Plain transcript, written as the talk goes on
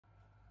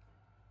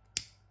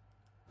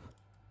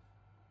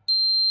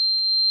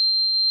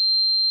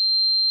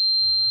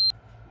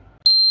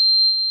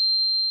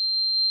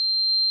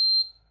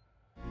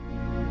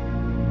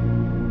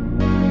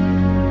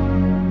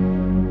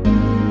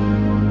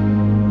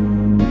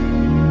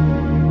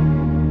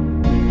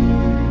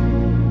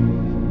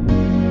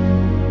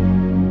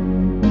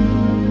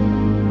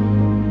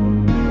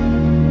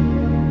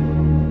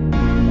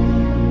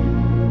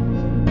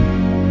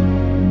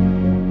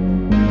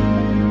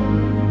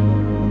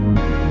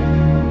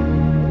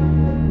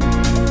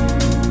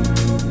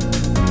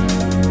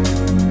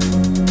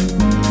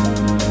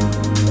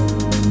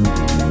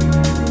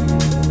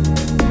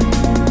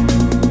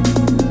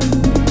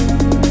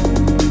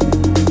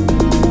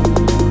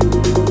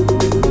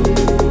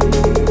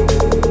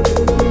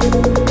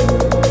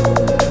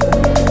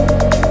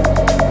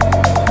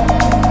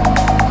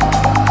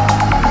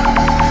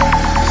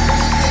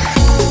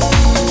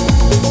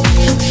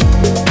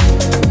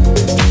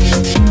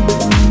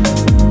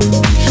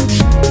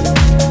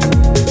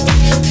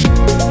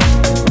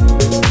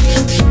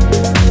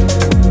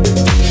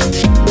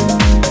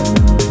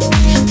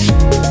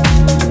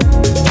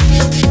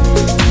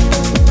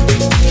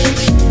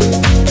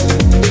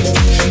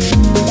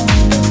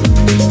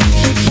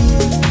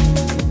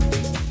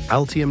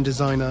Altium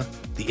Designer,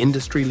 the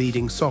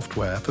industry-leading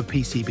software for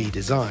PCB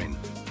design,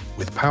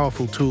 with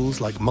powerful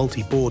tools like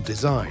multi-board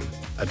design,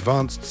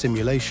 advanced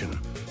simulation.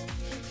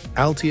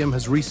 Altium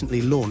has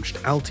recently launched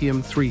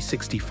Altium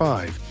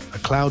 365, a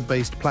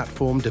cloud-based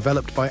platform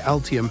developed by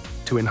Altium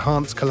to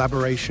enhance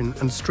collaboration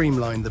and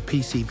streamline the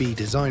PCB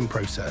design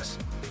process.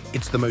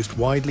 It's the most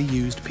widely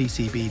used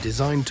PCB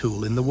design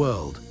tool in the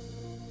world.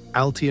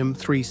 Altium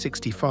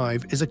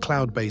 365 is a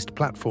cloud-based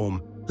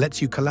platform,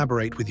 lets you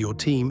collaborate with your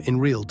team in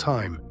real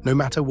time, no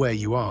matter where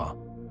you are.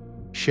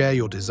 Share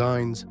your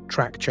designs,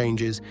 track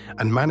changes,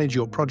 and manage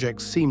your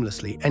projects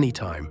seamlessly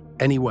anytime,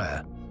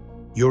 anywhere.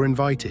 You're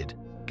invited.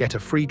 Get a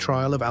free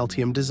trial of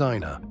Altium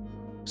Designer.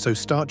 So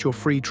start your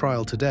free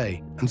trial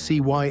today and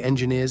see why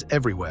engineers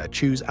everywhere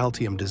choose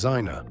Altium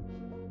Designer.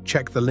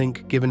 Check the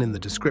link given in the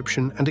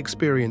description and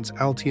experience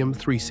Altium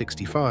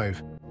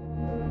 365